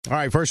All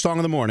right, first song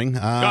of the morning.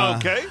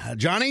 Okay.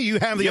 Johnny, you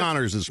have the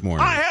honors this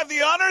morning. I have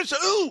the honors.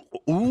 Ooh.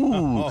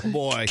 Oh,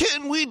 boy.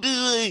 Can we do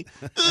a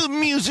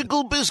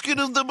musical biscuit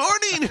of the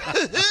morning?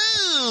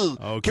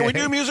 Okay. Can we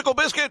do a musical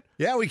biscuit?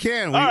 Yeah, we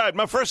can. All right,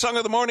 my first song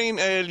of the morning,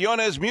 El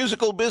Yones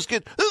musical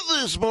biscuit.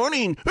 This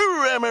morning,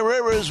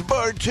 Ramirez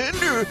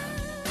bartender.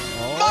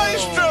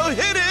 Maestro,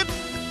 hit it.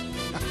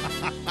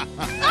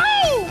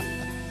 Ow!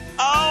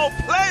 Oh,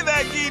 play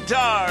that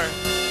guitar.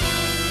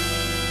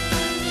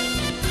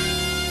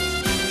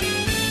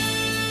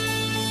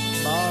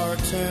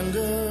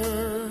 Bartender.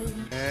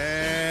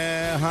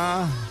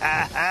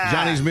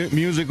 Johnny's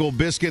musical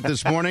biscuit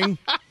this morning.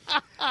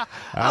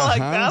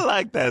 I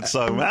like that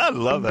song, man. I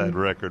love that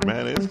record,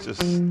 man.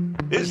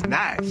 It's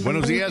nice.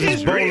 Buenos dias,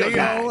 It's real Leo,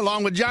 nice.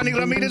 along with Johnny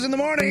Ramirez in the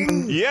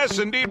morning. Yes,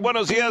 indeed.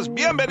 Buenos dias.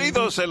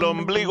 Bienvenidos el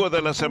ombligo de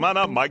la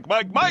semana. Mike.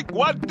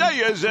 What day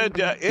is it?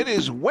 It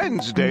is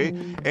Wednesday,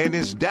 and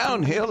it's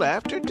downhill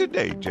after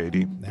today,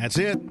 JD. That's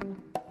it.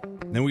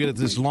 Then we get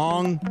this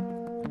long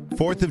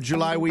 4th of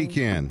July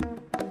weekend.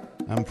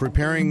 I'm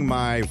preparing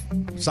my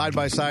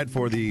side-by-side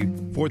for the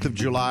 4th of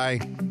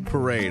July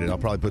parade. I'll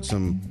probably put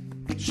some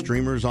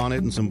streamers on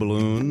it and some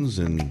balloons.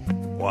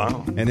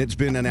 Wow. And it's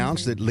been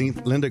announced that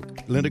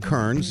Linda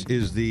Kearns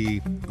is the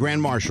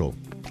Grand Marshal.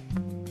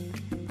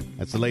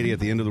 That's the lady at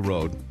the end of the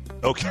road.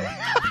 Okay.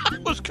 I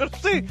was going to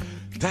say,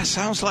 that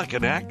sounds like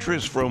an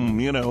actress from,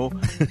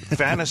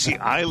 Fantasy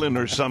Island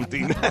or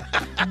something.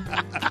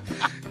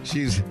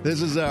 This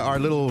is our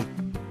little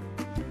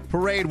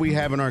parade we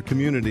have in our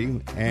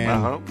community,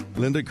 and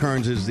Linda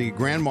Kearns is the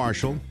Grand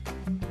Marshal.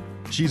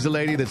 She's the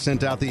lady that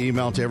sent out the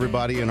email to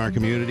everybody in our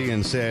community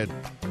and said,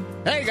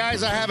 "Hey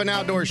guys, I have an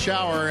outdoor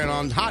shower, and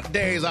on hot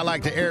days I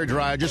like to air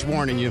dry. Just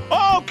warning you."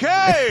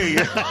 Okay.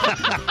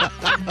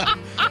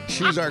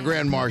 She's our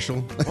Grand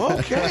Marshal.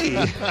 Okay.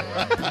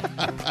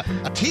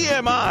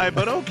 TMI,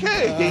 but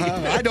okay.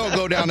 I don't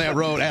go down that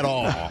road at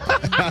all.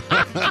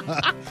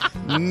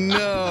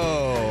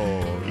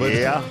 No. But,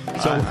 yeah.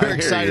 So I we're hear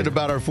excited you.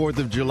 about our 4th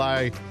of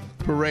July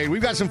parade.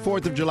 We've got some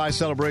 4th of July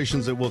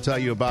celebrations that we'll tell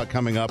you about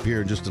coming up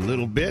here in just a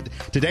little bit.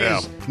 Today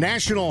is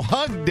National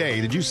Hug Day.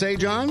 Did you say,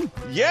 John?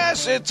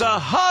 Yes, it's a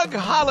hug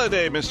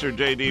holiday, Mr.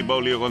 J.D.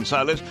 Bolio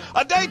Gonzalez.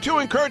 A day to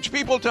encourage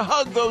people to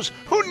hug those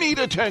who need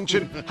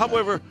attention.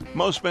 However,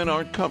 most men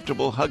aren't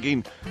comfortable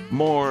hugging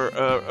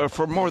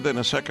for more than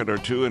a second or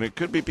two, and it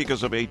could be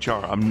because of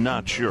HR. I'm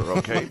not sure,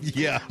 okay?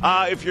 Yeah.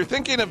 If you're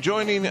thinking of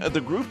joining the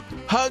group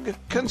hug,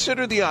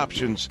 consider the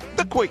options.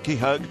 The Quickie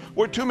Hug,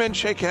 where two men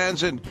shake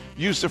hands and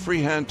use the free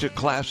hand to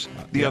clasp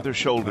the other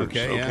shoulders.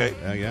 Okay,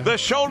 yeah. The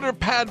shoulder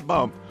pad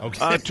bump.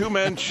 Okay. Two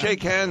men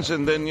shake hands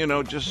and then,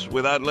 just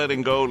without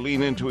letting go,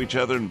 lean into each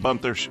other and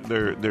bump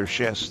their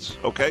chests.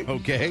 Okay?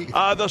 Okay.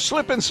 The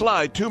slip and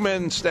slide. Two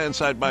men stand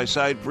side by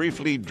side,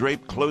 briefly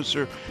draped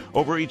closer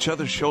over each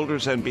other's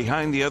shoulders and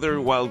behind the other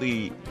while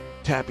they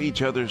tap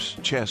each other's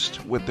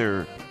chest with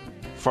their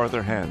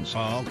farther hands.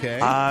 Oh,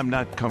 okay. I'm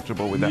not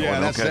comfortable with that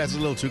one. Okay. That's a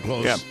little too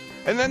close. Yeah.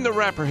 And then the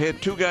rapper hit.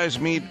 Two guys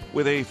meet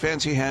with a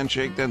fancy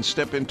handshake, then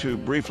step into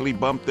briefly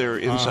bump their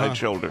inside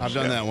shoulders. I've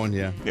done that one,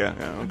 yeah. Yeah,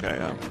 okay.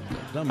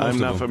 Done most I'm of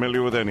not them.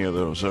 familiar with any of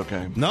those,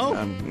 okay.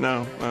 No?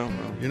 No.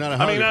 You're not a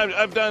hugger. I mean,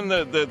 I've done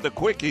the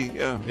quickie,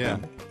 Yeah.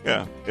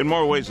 Yeah, in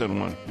more ways than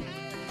one.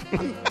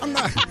 I'm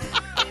not.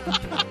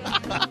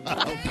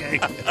 Okay.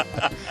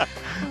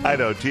 I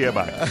know,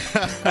 TMI.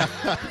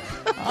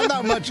 I'm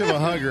not much of a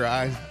hugger.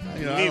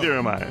 Neither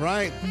am I.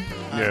 Right?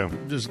 Yeah.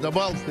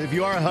 Well, if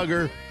you are a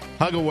hugger,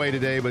 hug away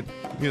today, but,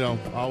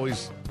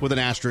 always with an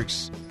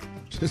asterisk.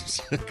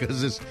 Just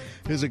because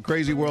it's a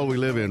crazy world we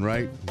live in,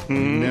 right? You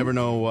never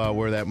know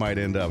where that might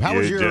end up. How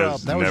was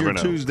your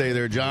Tuesday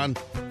there, John?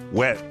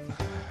 Wet.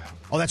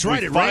 Oh, that's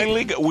right.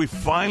 We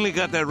finally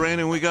got that rain,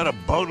 and we got a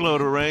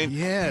boatload of rain.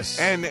 Yes.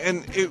 And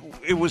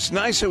it was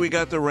nice that we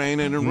got the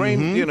rain, and it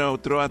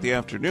rained, throughout the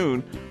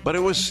afternoon. But it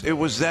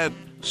was that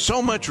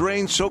so much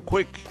rain so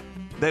quick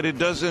that it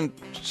doesn't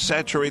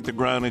saturate the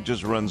ground, it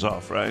just runs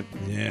off, right?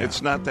 Yeah.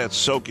 It's not that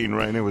soaking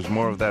rain, it was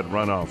more of that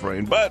runoff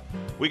rain. But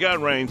we got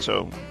rain,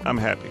 so I'm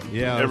happy.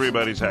 Yeah.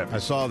 Everybody's happy. I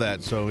saw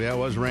that. So, yeah, it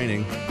was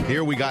raining.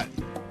 Here we got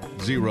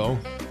 0.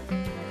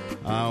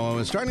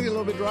 It's starting to get a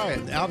little bit dry.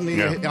 Out in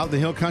the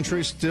hill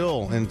country,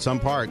 still in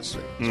some parts,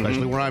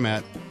 especially where I'm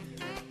at,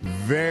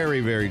 very,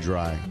 very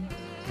dry.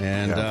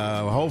 And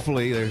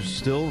hopefully there's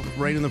still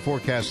rain in the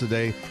forecast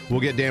today.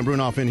 We'll get Dan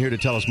Brunoff in here to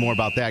tell us more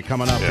about that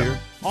coming up here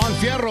on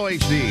Fierro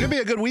HD. Should be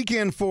a good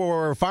weekend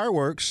for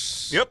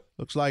fireworks. Yep.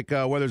 Looks like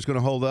weather's going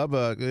to hold up.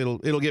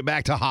 It'll get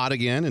back to hot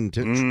again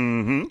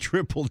and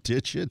triple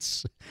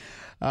digits.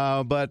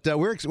 But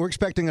we're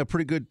expecting a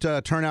pretty good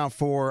turnout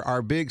for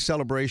our big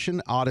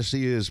celebration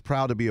Odyssey is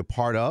proud to be a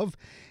part of.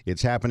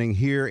 It's happening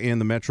here in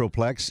the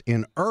Metroplex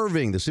in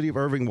Irving. The city of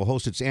Irving will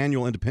host its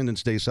annual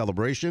Independence Day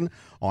celebration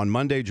on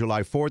Monday,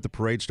 July 4th. The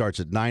parade starts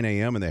at 9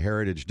 a.m. in the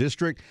Heritage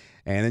District.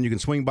 And then you can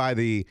swing by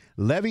the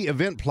Levy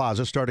Event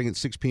Plaza starting at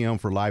 6 p.m.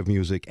 for live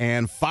music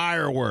and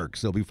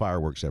fireworks. There'll be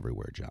fireworks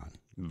everywhere, John.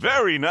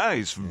 Very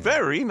nice.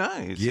 Very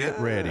nice. Get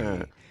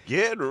ready.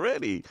 Get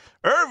ready.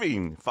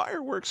 Irving,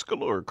 fireworks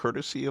galore,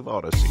 courtesy of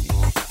Odyssey.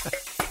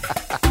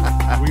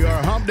 We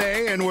are hump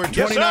day, and we're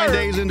 29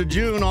 days into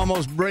June,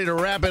 almost ready to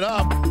wrap it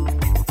up.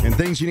 And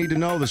things you need to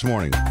know this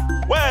morning.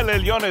 Well,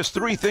 Eliones,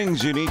 3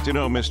 things you need to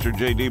know, Mr.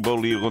 J.D.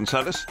 Bolio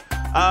Gonzalez.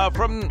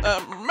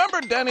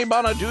 Remember Danny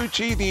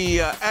Bonaducci,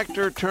 the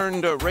actor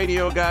turned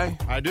radio guy?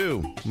 I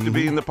do. To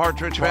be in the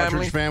Partridge Family?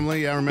 Partridge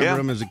Family. I remember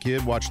him as a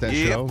kid, watched that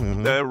show.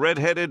 The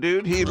redheaded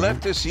dude. He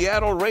left his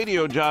Seattle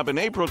radio job in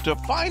April to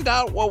find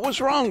out what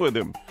was wrong with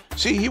him.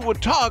 See, he would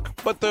talk,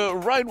 but the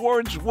right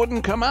words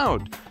wouldn't come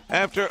out.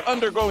 After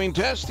undergoing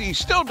tests, he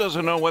still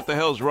doesn't know what the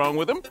hell's wrong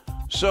with him.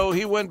 So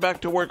he went back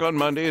to work on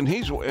Monday, and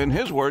in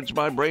his words,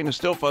 my brain is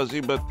still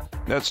fuzzy, but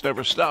that's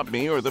never stopped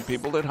me or the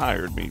people that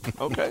hired me.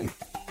 Okay.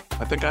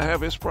 I think I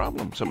have his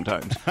problem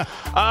sometimes.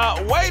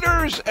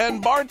 Waiters and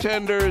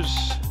bartenders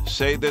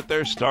say that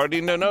they're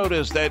starting to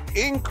notice that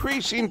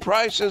increasing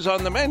prices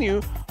on the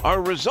menu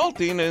are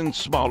resulting in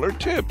smaller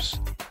tips.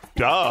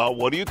 Duh,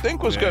 what do you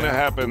think was going to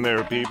happen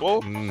there,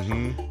 people?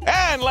 Mm-hmm.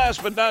 And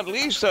last but not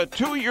least, a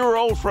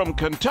 2-year-old from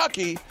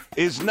Kentucky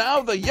is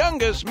now the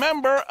youngest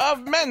member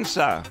of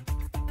MENSA.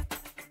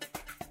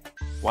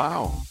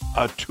 Wow,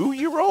 a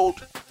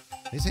 2-year-old?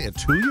 They say a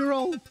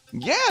 2-year-old?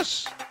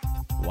 Yes.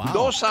 Wow. 2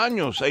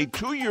 años, a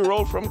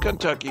 2-year-old from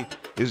Kentucky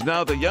is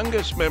now the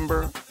youngest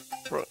member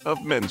of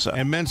MENSA.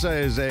 And MENSA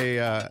is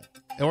a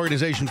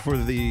organization for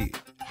the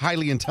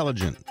highly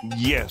intelligent.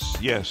 Yes,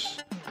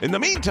 yes. In the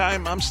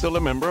meantime, I'm still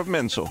a member of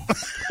MENSA.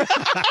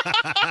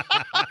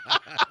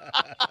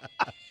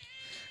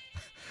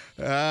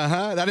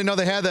 I didn't know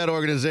they had that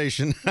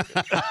organization.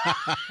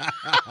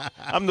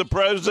 I'm the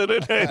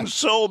president and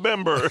sole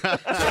member.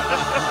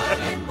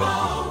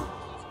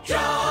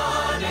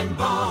 John and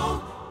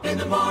Bo, in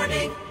the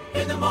morning.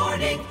 Hey,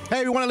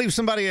 if you want to leave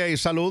somebody a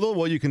saludo,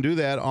 well, you can do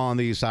that on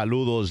the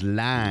Saludos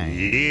line.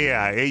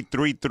 Yeah,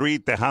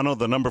 833-Tejano,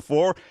 the number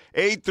 4.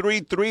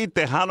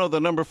 833-Tejano, the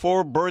number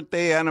 4.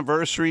 Birthday,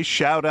 anniversary,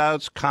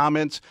 shout-outs,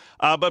 comments.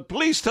 But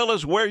please tell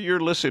us where you're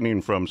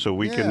listening from so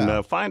we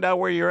can find out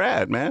where you're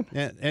at, man.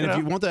 And if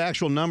you want the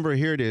actual number,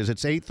 here it is.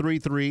 It's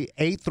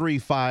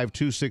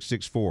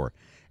 833-835-2664.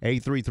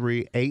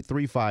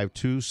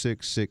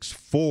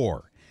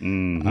 833-835-2664.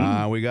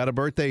 Mm-hmm. We got a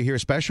birthday here,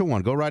 special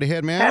one. Go right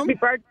ahead, ma'am. Happy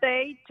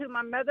birthday to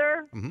my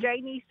mother,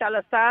 Jonny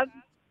Salazar,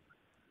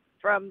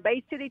 from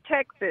Bay City,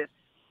 Texas.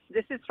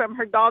 This is from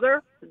her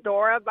daughter,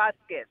 Dora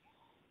Vasquez.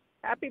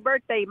 Happy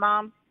birthday,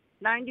 Mom.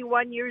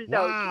 91 years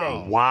old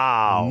today.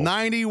 Wow.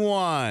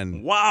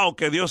 91. Wow,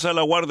 que Dios se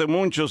la guarde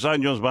muchos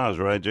años más,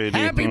 right, JD?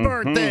 Happy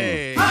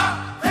birthday.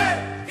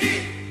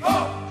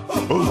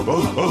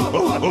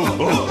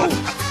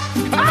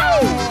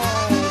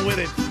 Oh, with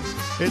it.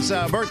 It's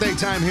birthday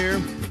time here.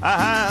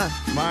 My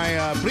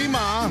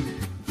prima,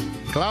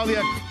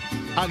 Claudia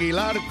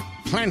Aguilar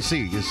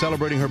Clancy, is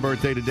celebrating her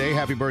birthday today.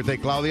 Happy birthday,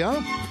 Claudia.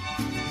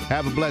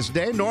 Have a blessed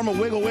day. Norma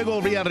Wiggle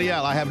Wiggle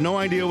Villarreal. I have no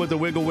idea what the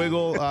Wiggle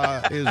Wiggle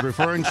is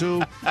referring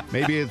to.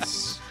 Maybe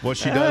it's what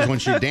she does when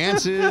she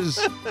dances.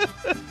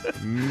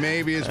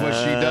 Maybe it's what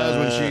she does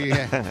when she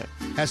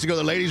has to go to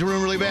the ladies'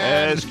 room really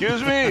bad.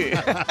 Excuse me.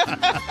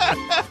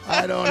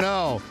 I don't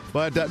know.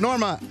 But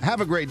Norma,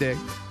 have a great day.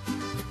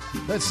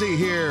 Let's see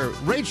here.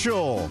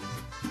 Rachel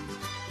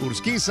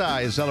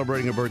Urquiza is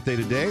celebrating her birthday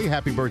today.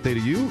 Happy birthday to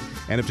you.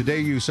 And if today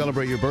you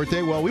celebrate your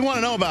birthday, well, we want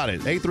to know about it.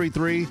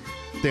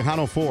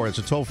 833-Tejano-4. It's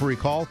a toll-free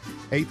call.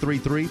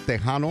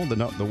 833-Tejano,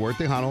 the word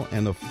Tejano,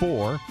 and the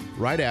 4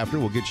 right after.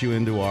 We'll get you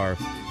into our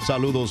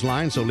Saludos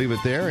line, so leave it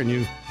there. And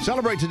you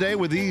celebrate today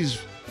with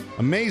these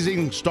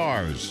amazing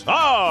stars.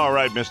 All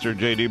right, Mr.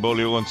 J.D.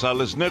 Bolio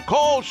Gonzalez.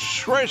 Nicole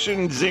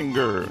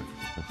Schreschenzinger.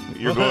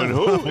 You're going,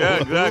 who?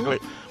 Yeah, exactly.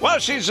 Well,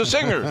 she's a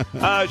singer.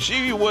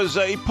 She was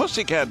a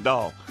pussycat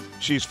doll.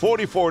 She's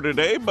 44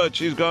 today, but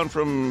she's gone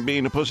from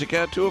being a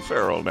pussycat to a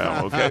pharaoh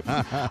now, okay?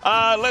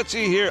 Let's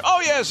see here.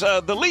 Oh, yes,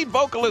 the lead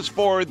vocalist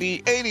for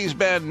the 80s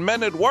band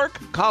Men at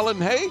Work,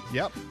 Colin Hay,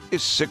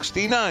 is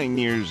 69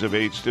 years of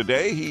age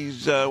today.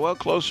 He's,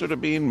 closer to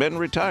being men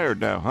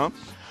retired now, huh?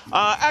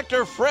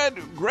 Actor Fred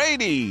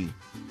Grady,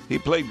 he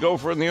played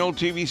Gopher in the old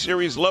TV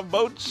series Love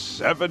Boat,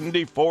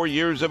 74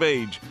 years of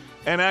age.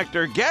 And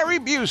actor Gary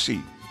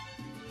Busey,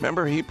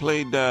 remember he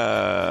played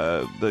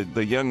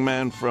the young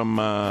man from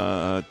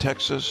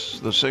Texas,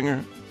 the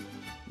singer?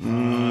 He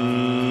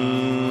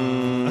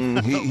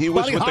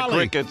was Buddy with Holly. the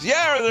Crickets.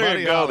 Yeah, there Buddy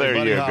you go. Holly, There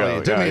Buddy you Holly. go.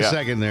 It took me a Yeah.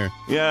 second there.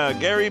 Yeah,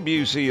 Gary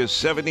Busey is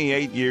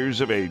 78 years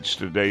of age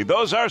today.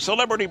 Those are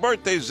celebrity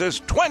birthdays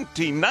this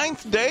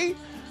 29th day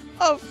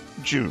of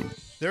June.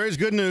 There is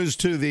good news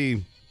to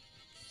the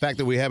fact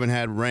that we haven't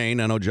had rain.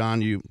 I know,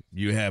 John, you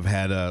have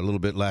had a little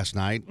bit last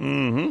night.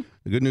 Mm-hmm.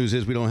 The good news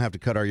is we don't have to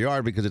cut our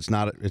yard because it's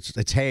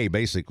hay,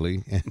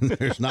 basically, and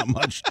there's not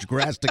much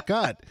grass to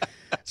cut.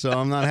 So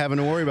I'm not having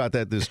to worry about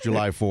that this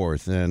July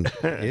 4th. And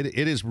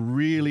it is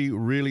really,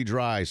 really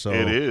dry. So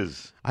It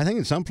is. I think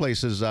in some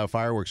places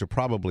fireworks are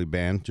probably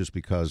banned just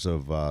because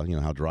of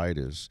how dry it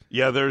is.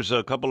 Yeah, there's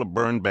a couple of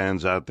burn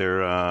bans out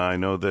there. I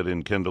know that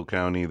in Kendall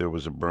County there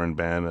was a burn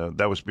ban.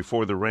 That was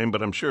before the rain,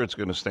 but I'm sure it's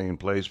going to stay in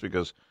place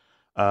because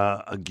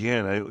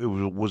Again,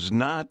 it was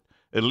not,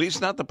 at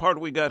least not the part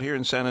we got here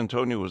in San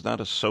Antonio, was not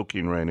a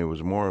soaking rain. It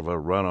was more of a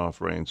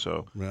runoff rain.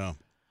 So yeah.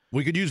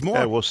 We could use more.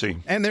 Yeah, we'll see.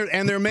 And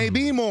there may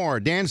be more.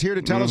 Dan's here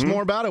to tell us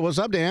more about it. What's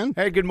up, Dan?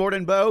 Hey, good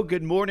morning, Bo.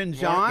 Good morning,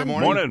 John. Good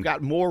morning. We've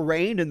got more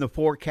rain in the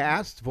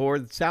forecast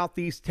for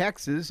southeast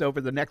Texas over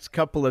the next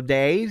couple of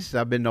days.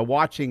 I've been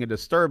watching a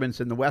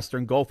disturbance in the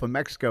western Gulf of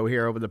Mexico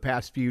here over the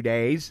past few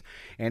days,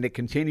 and it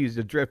continues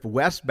to drift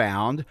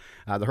westbound.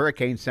 The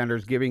Hurricane Center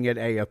is giving it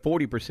a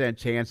 40%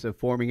 chance of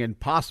forming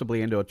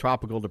possibly into a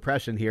tropical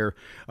depression here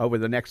over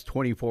the next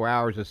 24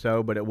 hours or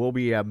so, but it will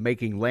be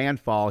making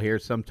landfall here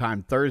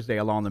sometime Thursday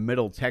along the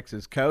middle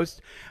Texas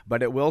coast,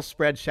 but it will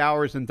spread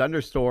showers and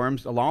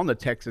thunderstorms along the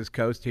Texas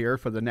coast here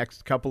for the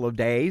next couple of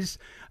days.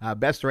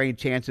 Best rain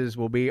chances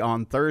will be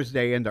on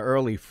Thursday into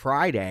early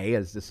Friday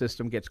as the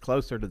system gets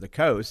closer to the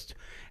coast,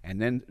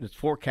 and then it's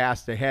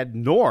forecast to head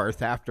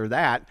north after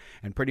that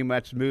and pretty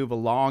much move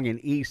along and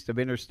east of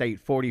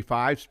Interstate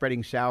 45,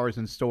 spreading showers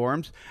and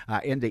storms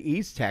into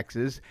East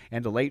Texas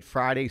into late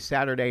Friday,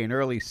 Saturday, and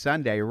early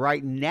Sunday.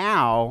 Right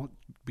now,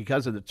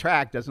 because of the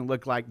track, doesn't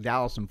look like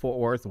Dallas and Fort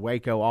Worth,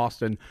 Waco,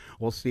 Austin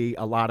will see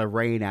a lot of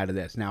rain out of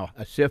this. Now,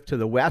 a shift to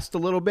the west a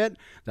little bit,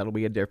 that'll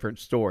be a different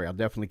story. I'll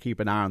definitely keep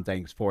an eye on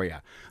things for you.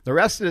 The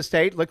rest of the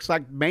state looks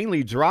like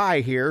mainly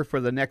dry here for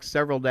the next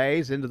several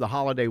days into the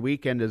holiday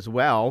weekend as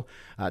well.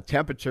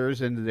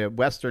 Temperatures in the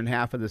western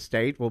half of the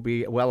state will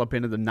be well up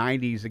into the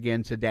 90s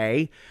again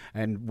today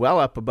and well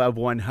up above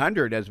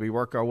 100 as we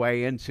work our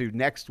way into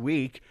next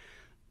week.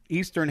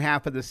 Eastern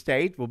half of the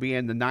state will be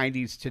in the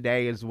 90s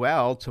today as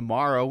well,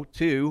 tomorrow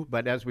too,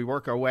 but as we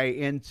work our way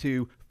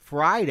into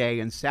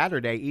Friday and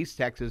Saturday, East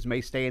Texas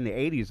may stay in the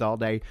 80s all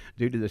day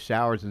due to the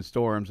showers and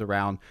storms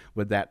around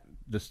with that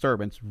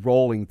disturbance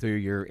rolling through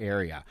your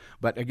area.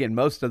 But again,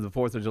 most of the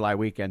 4th of July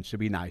weekend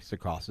should be nice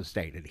across the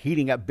state and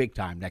heating up big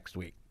time next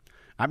week.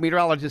 I'm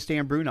meteorologist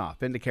Dan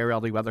Brunoff in the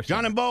KRLD Weather Center.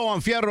 John and Bo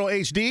on Fierro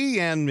HD,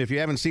 and if you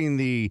haven't seen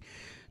the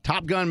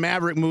Top Gun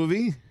Maverick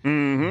movie,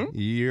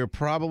 you're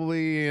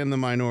probably in the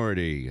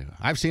minority.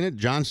 I've seen it.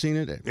 John's seen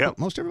it. Yep.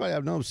 Most everybody I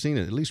know has seen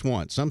it at least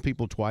once. Some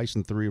people twice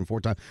and 3 and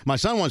 4 times. My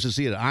son wants to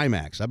see it at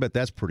IMAX. I bet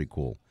that's pretty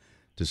cool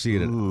to see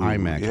it at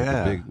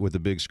IMAX with the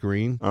big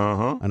screen.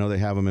 I know they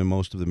have them in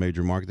most of the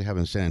major markets. They have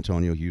them in San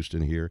Antonio,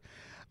 Houston here.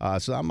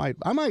 So I might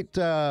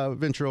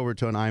venture over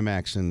to an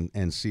IMAX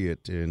and see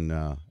it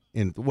in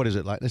what is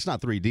it like? It's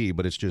not 3D,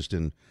 but it's just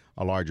in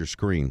a larger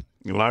screen.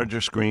 Larger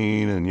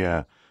screen, and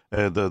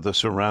the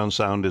surround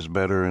sound is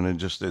better, and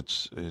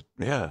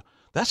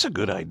that's a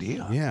good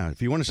idea. Yeah, if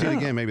you want to see it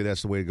again, maybe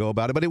that's the way to go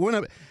about it. But it went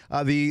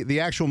up. The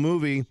actual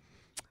movie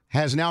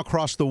has now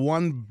crossed the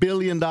 $1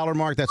 billion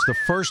mark. That's the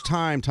first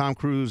time Tom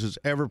Cruise has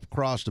ever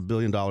crossed $1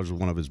 billion with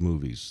one of his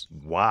movies.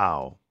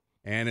 Wow.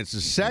 And it's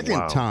the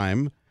second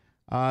time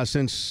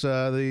since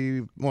I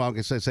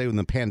guess I'd say in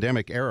the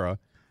pandemic era.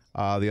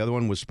 The other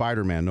one was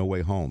Spider-Man: No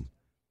Way Home.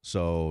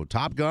 So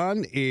Top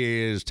Gun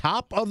is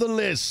top of the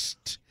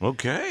list.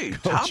 Okay,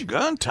 Top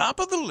Gun, top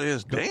of the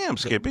list. Damn,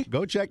 Skippy.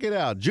 Go check it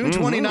out. June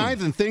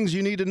 29th, and things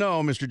you need to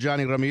know, Mr.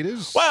 Jonny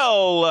Ramirez.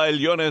 Well,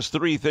 Leones,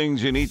 3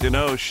 things you need to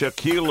know.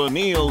 Shaquille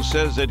O'Neal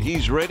says that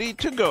he's ready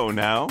to go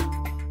now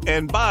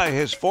and buy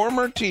his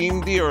former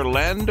team, the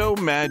Orlando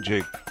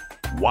Magic.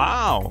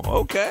 Wow,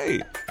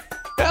 okay.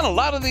 And a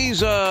lot of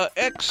these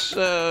athletes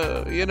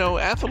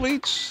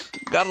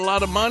got a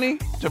lot of money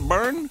to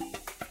burn.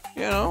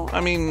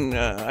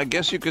 I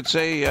guess you could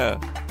say the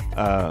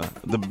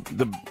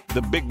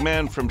big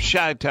man from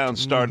Chi-Town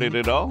started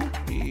it all.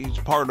 He's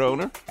part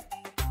owner.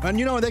 And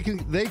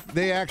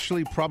they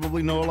actually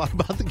probably know a lot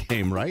about the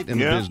game, right?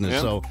 And the business.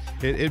 Yeah. So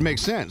it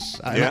makes sense.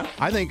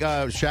 I think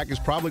Shaq is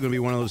probably going to be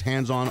one of those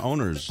hands-on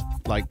owners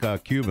like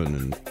Cuban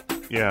and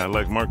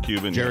like Mark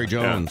Cuban, Jerry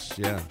Jones.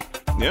 Yeah.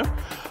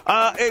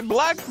 A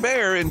black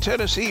bear in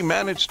Tennessee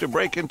managed to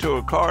break into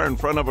a car in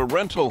front of a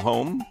rental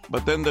home,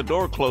 but then the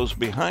door closed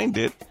behind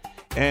it,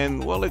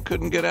 and, it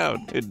couldn't get out.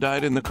 It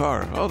died in the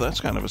car. Oh, that's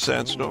kind of a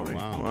sad story.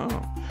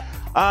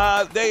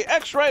 Wow. They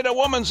x-rayed a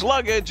woman's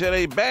luggage at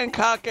a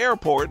Bangkok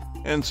airport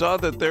and saw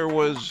that there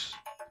was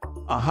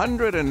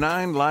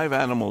 109 live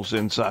animals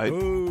inside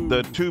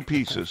the 2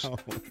 pieces.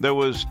 There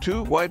was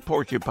 2 white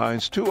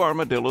porcupines, 2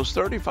 armadillos,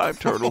 35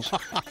 turtles,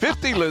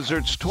 50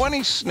 lizards,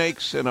 20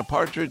 snakes, and a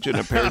partridge in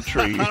a pear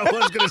tree. I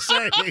was going to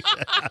say.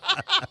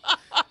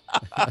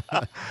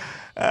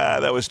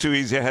 That was too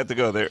easy. I had to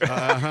go there.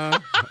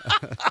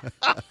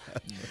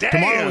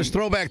 Tomorrow is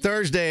Throwback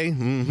Thursday.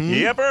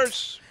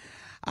 Yepers.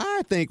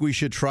 I think we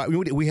should try.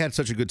 We had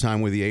such a good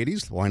time with the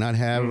 80s. Why not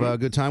have a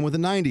good time with the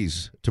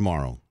 90s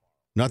tomorrow?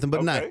 Nothing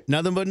but 90s.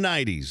 Nothing but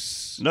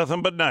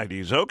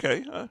 90s.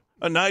 Okay.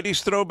 A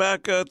 90s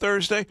throwback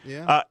Thursday.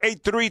 Yeah.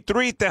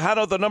 833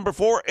 Tejano, the number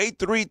 4.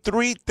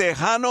 833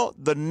 Tejano,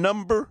 the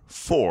number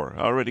 4.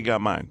 I already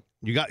got mine.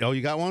 You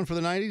got one for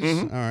the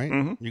 90s? All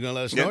right. You're going to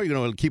let us know? Or you're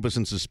going to keep us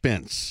in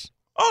suspense?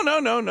 Oh,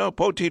 no.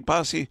 Potit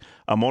Pasi,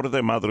 Amor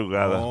de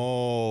Madrugada.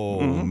 Oh,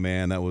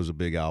 man, that was a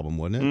big album,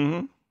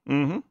 wasn't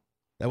it?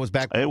 That was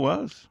back. It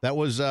was. That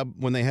was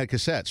when they had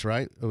cassettes,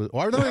 right?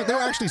 Or they were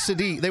actually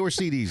CD. They were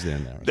CDs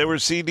then. There were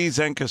CDs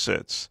and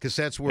cassettes.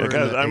 Cassettes were.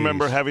 Because I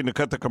remember 80s. having to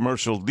cut the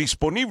commercial.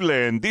 Disponible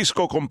en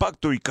disco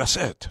compacto y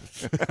cassette.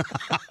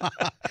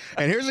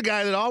 And here's a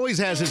guy that always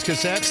has his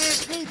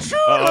cassettes.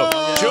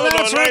 Chulo,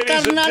 That's right,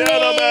 ladies and carnales.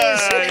 gentlemen.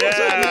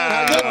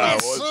 Yeah.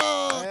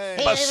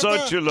 Hey, Pasó,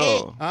 hey,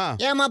 Chulo.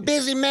 Yeah, I'm a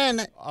busy man.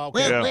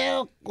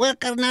 Okay. Well,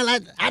 carnal,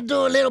 I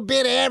do a little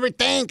bit of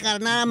everything,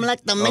 carnal. I'm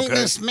like the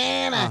maintenance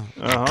man.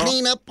 I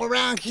clean up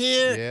around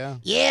here.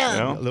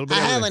 Yeah. A little bit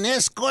I of have everything. an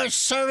escort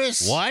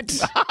service. What?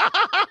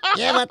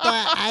 Yeah, but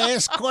I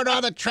escort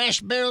all the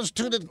trash barrels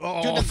to the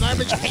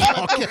garbage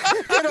can.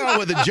 Get on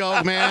with the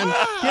joke, man.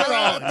 Get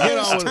on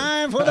It's with it.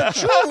 time for the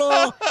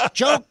Chulo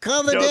joke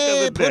of the Joke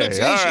day. of the Put day.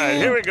 attention. All right,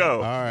 here we go.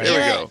 All right. Here we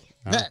Yeah,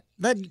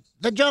 go.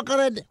 The joke of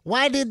the day.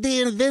 Why did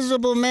the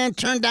invisible man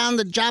turn down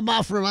the job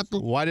offer,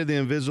 vato? Why did the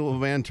invisible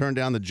man turn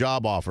down the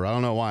job offer? I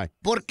don't know why.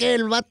 Porque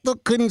el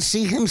vato couldn't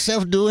see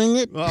himself doing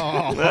it. Oh,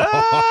 okay.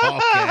 All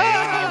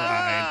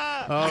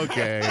right.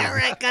 Okay. All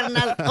right,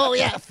 carnal. Oh,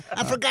 yeah.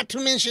 I forgot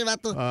to mention,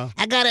 vato.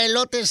 I got a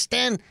elote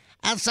stand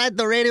outside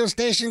the radio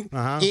station.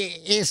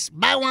 It's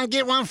buy one,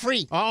 get one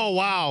free. Oh,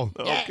 wow.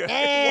 Yeah,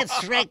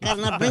 that's right,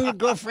 carnal. Bring your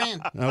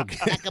girlfriend.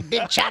 Okay. Like a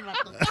big chat,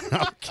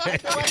 vato. Okay.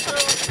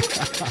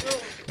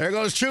 There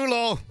goes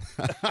Chulo,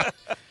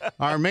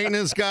 our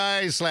maintenance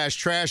guy /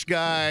 trash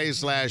guy /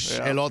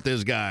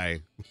 elotes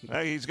guy.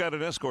 Hey, he's got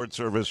an escort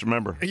service,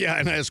 remember? Yeah,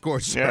 an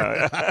escort.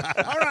 Yeah.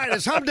 All right,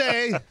 it's hump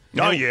day.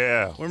 Oh,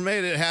 yeah. We're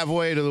made it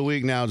halfway to the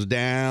week now. It's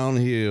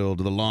downhill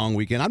to the long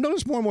weekend. I've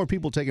noticed more and more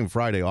people taking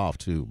Friday off,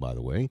 too, by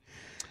the way.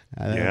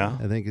 Yeah.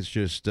 I think it's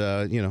just,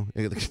 the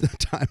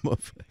time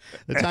of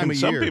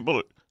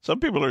year. Some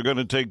people are going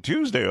to take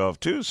Tuesday off,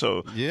 too.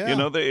 So,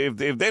 Yeah.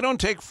 if they don't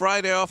take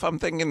Friday off, I'm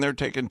thinking they're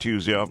taking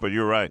Tuesday off. But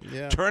you're right.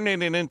 Yeah.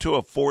 Turning it into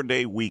a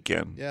 4-day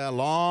weekend. Yeah,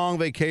 long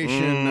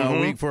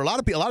vacation week for a lot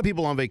of people. A lot of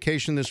people on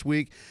vacation this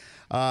week.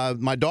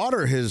 My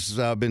daughter has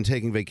been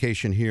taking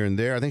vacation here and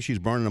there. I think she's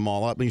burning them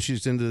all up. I mean,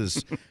 she's into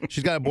this.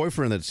 She's got a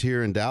boyfriend that's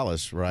here in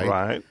Dallas, right?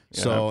 Right.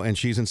 So, and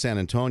she's in San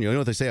Antonio. You know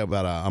what they say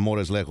about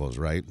amores lejos,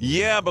 right?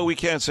 Yeah, but we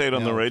can't say it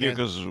on the radio can't.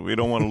 because we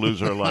don't want to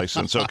lose our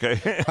license, okay?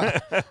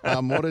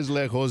 Amores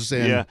lejos.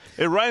 And, Yeah.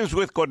 It rhymes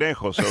with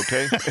conejos,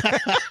 okay?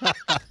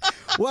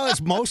 Well,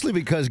 it's mostly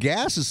because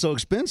gas is so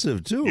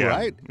expensive too, Yeah,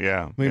 right?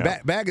 yeah, I mean,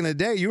 yeah. back in the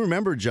day, you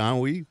remember, John?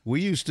 We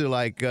used to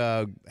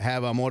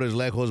have amores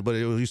lejos, but it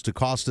used to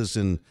cost us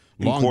in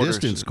long Quarters,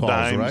 distance calls,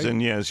 dimes, right?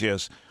 and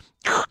yes.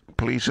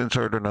 Please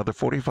insert another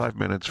 45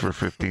 minutes for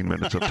 15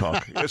 minutes of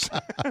talk. Yes.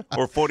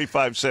 Or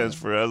 45 cents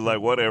for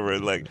whatever.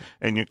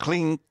 And you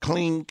clink,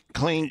 clink,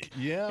 clink.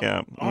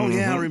 Yeah. Oh,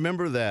 yeah, I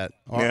remember that.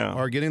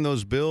 Or getting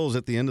those bills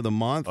at the end of the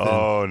month.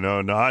 Oh,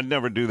 no. I'd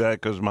never do that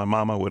because my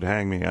mama would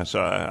hang me.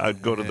 So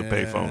I'd go to the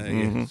payphone.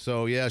 Mm-hmm.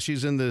 So, yeah,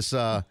 she's in this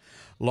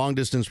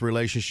long-distance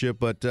relationship,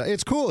 but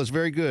it's cool. It's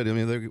very good. I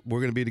mean,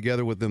 we're going to be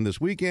together with them this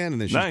weekend,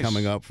 and then she's Nice.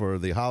 coming up for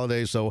the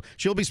holidays. So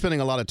she'll be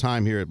spending a lot of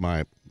time here at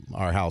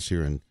our house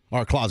here in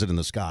our closet in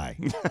the sky.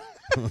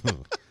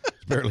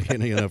 It's barely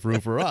getting enough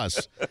room for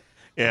us.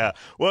 Yeah.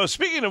 Well,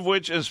 speaking of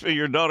which, as for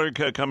your daughter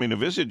coming to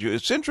visit you,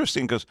 it's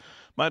interesting because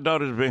my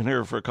daughter's been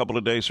here for a couple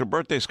of days. Her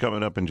birthday's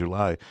coming up in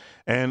July.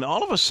 And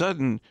all of a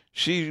sudden,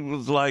 she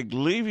was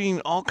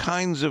leaving all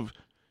kinds of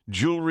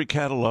jewelry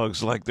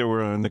catalogs, like there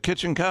were on the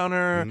kitchen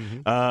counter,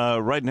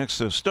 right next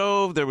to the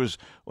stove. There was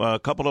a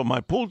couple on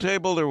my pool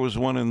table. There was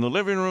one in the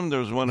living room.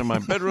 There was one in my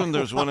bedroom.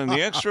 There was one in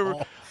the extra.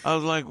 I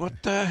was like,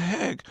 what the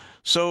heck?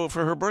 So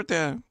for her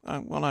birthday, I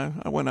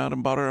went out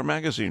and bought her a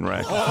magazine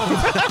rack.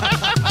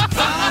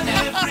 Fun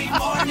every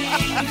morning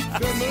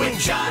with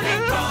John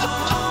and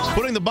Bo.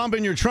 Putting the bump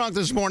in your trunk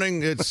this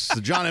morning, it's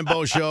the John and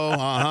Bo Show.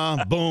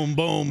 Boom,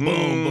 boom,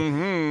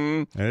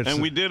 boom.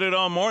 And we did it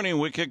all morning.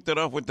 We kicked it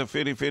off with the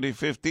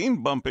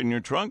 50-50-15 bump in your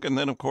trunk. And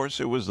then, of course,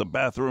 it was the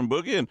bathroom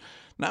boogie. And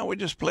now we're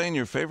just playing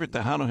your favorite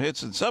Tejano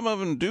hits. And some of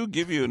them do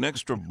give you an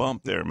extra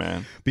bump there,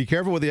 man. Be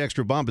careful with the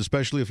extra bump,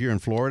 especially if you're in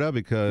Florida,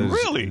 because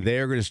Really?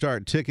 they're going to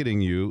start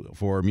ticketing you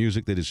for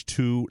music that is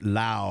too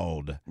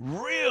loud.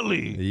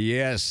 Really?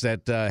 Yes,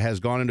 that has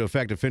gone into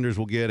effect. Offenders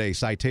will get a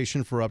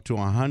citation for up to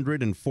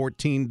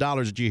 $114.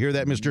 Did you hear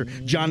that,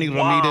 Mr. Jonny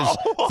Ramirez,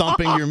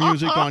 thumping your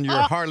music on your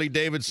Harley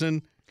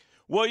Davidson?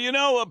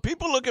 Well,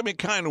 people look at me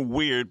kind of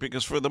weird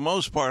because for the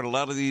most part, a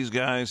lot of these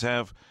guys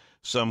have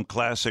some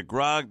classic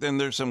rock. Then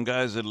there's some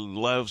guys that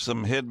love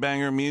some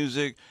headbanger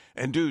music.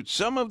 And, dude,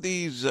 some of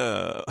these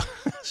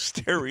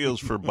stereos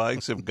for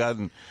bikes have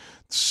gotten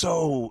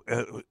so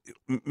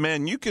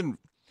man, you can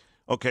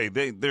 – okay,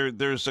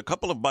 there's a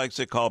couple of bikes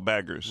they call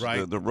baggers.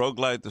 Right. The Road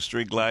Glide, the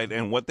Street Glide.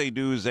 And what they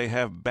do is they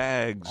have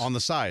bags. On the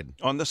side.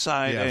 On the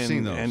side. Yeah, I've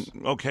seen those.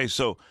 And, okay,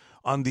 so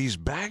on these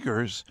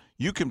baggers,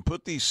 you can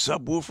put these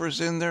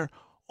subwoofers in there.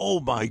 Oh,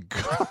 my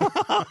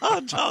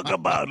God. Talk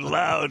about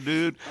loud,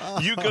 dude.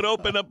 You could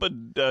open up a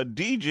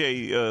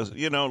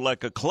DJ,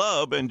 like a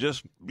club and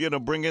just,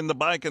 bring in the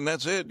bike and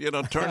that's it.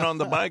 Turn on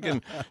the bike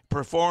and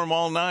perform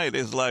all night.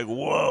 It's like,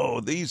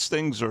 whoa, these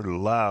things are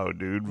loud,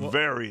 dude.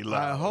 Very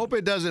loud. I hope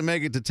it doesn't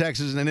make it to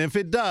Texas. And if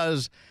it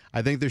does,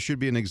 I think there should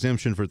be an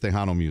exemption for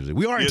Tejano music.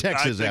 We are in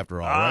Texas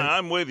after all, right?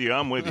 I'm with you.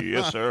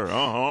 Yes, sir.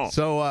 Uh-huh.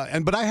 So,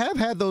 but I have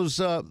had those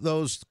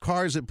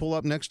cars that pull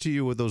up next to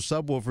you with those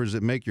subwoofers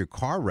that make your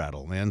car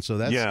rattle, man. So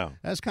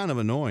that's kind of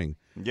annoying.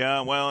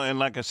 Yeah, well, and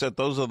like I said,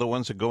 those are the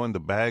ones that go in the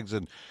bags.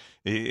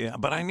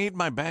 But I need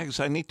my bags.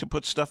 I need to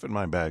put stuff in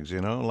my bags,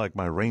 like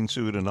my rain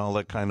suit and all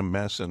that kind of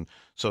mess. And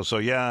so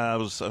yeah, I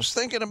was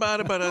thinking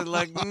about it, but I was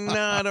like,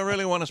 nah, I don't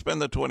really want to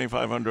spend the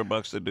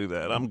 $2,500 to do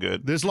that. I'm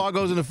good. This law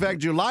goes into effect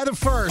July the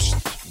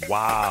 1st.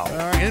 Wow. All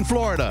right, in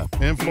Florida.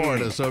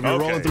 So if you're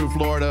rolling through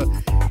Florida,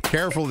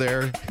 careful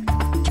there.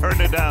 Turn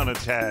it down a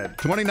tad.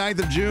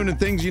 29th of June and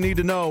things you need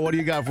to know. What do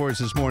you got for us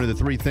this morning? The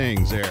three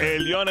things there.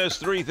 Leones,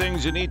 three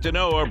things you need to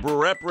know. A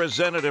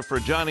representative for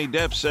Johnny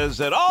Depp says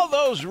that all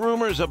those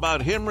rumors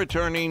about him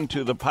returning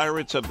to the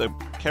Pirates of the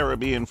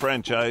Caribbean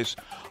franchise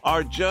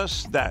are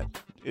just that.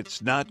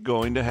 It's not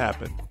going to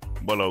happen.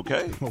 Well,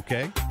 okay.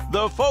 Okay.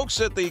 The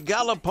folks at the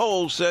Gallup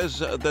poll says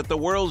that the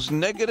world's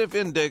negative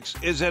index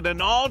is at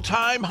an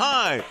all-time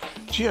high.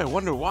 Gee, I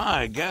wonder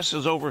why. Gas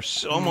is over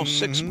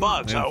almost $6.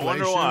 Inflation. I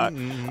wonder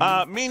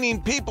why.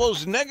 Meaning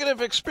people's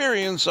negative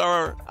experience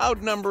are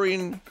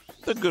outnumbering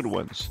the good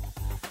ones.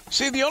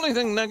 See, the only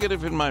thing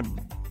negative in my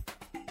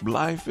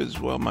life is,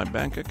 my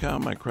bank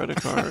account, my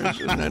credit card.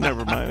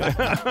 Never mind.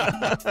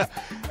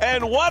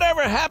 And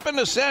whatever happened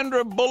to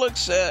Sandra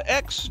Bullock's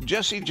ex,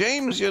 Jesse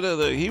James?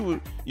 He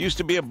used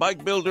to be a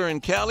bike builder in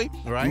Cali.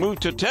 Right.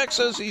 Moved to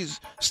Texas. He's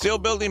still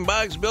building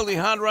bikes, building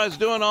hot rods,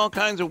 doing all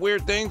kinds of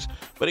weird things.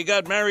 But he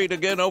got married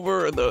again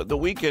over the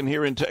weekend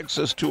here in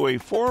Texas to a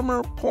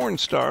former porn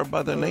star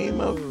by the name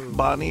of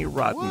Bonnie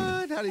Rotten.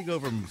 What? How do you go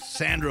from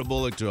Sandra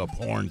Bullock to a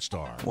porn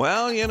star?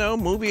 Well,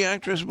 movie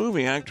actress,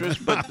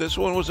 but this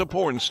one was a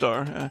porn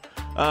star.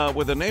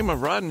 With the name of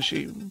Rodden,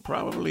 she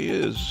probably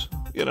is,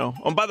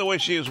 Oh, by the way,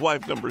 she is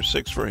wife number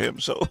 6 for him,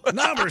 so.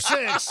 Number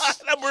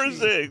 6. Number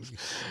 6.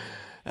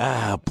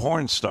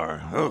 Porn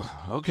star.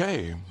 Oh,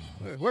 okay.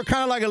 We're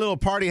kind of like a little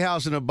party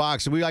house in a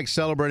box, and we like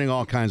celebrating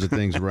all kinds of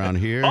things around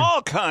here.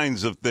 All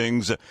kinds of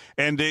things.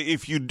 And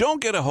if you don't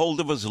get a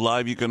hold of us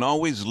live, you can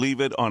always leave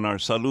it on our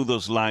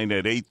Saludos line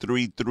at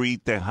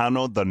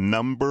 833-Tejano, the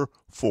number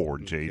 4,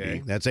 JD.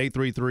 Okay. That's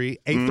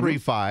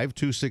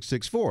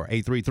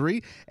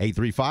 833-835-2664.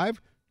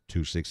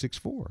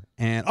 833-835-2664.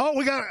 And,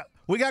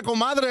 we got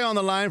Comadre on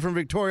the line from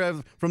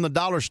Victoria from the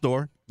dollar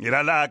store.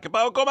 Mírala, ¿qué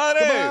pasó,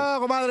 comadre?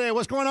 Comadre,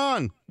 what's going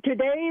on?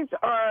 Today's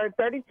our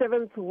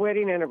 37th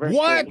wedding anniversary.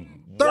 What?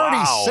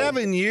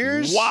 37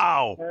 years?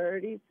 Wow.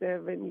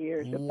 37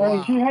 years.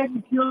 Wow. She had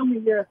to kill me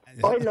here.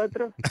 Oh, el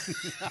otro.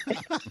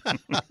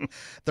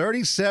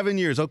 37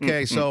 years.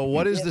 Okay, so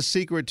what is the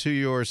secret to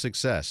your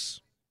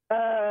success?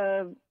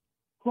 Yes.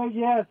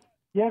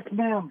 Yes,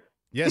 ma'am.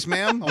 Yes,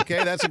 ma'am?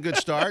 Okay, that's a good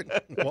start.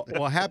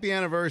 Well, happy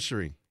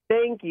anniversary.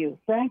 Thank you.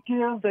 Thank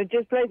you. So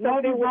just play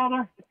something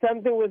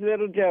with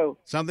Little Joe.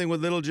 Something with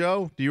Little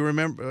Joe? Do you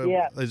remember?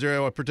 Yeah. Is there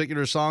a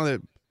particular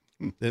song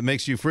that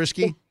makes you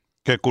frisky?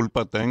 ¿Qué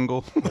culpa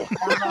tengo?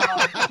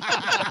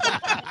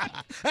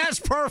 That's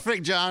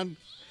perfect, John.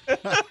 Put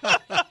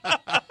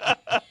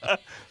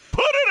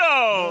it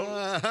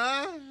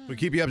on! We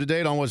keep you up to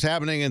date on what's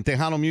happening in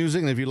Tejano music,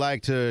 and if you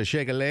like to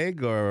shake a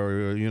leg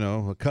or,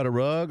 cut a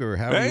rug or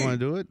however you want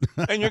to do it.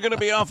 And you're going to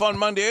be off on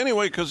Monday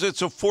anyway because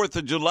it's a 4th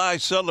of July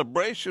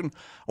celebration.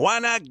 Why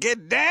not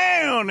get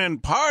down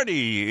and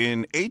party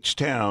in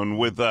H-Town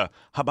with, how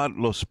about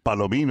Los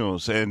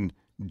Palominos and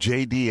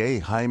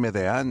JDA Jaime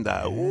de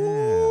Anda?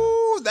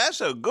 Ooh,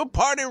 that's a good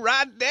party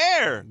right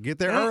there. Get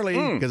there early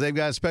because they've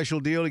got a special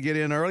deal to get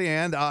in early,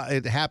 and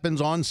it happens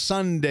on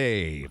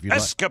Sunday.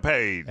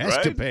 Escapade, right?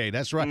 Escapade,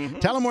 that's right. Mm-hmm.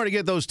 Tell them where to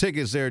get those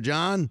tickets there,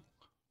 John.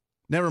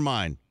 Never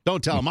mind.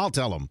 Don't tell them. I'll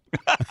tell them.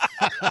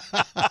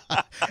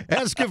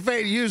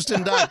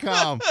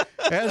 EscapadeHouston.com.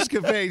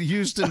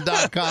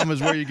 EscapadeHouston.com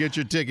is where you get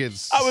your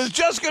tickets. I was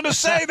just going to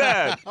say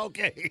that.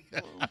 Okay.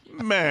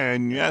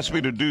 Man, you asked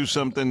me to do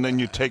something, then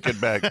you take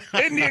it back.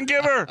 Indian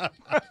giver.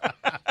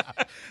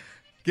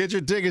 Get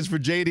your tickets for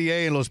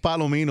JDA and Los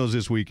Palominos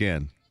this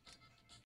weekend.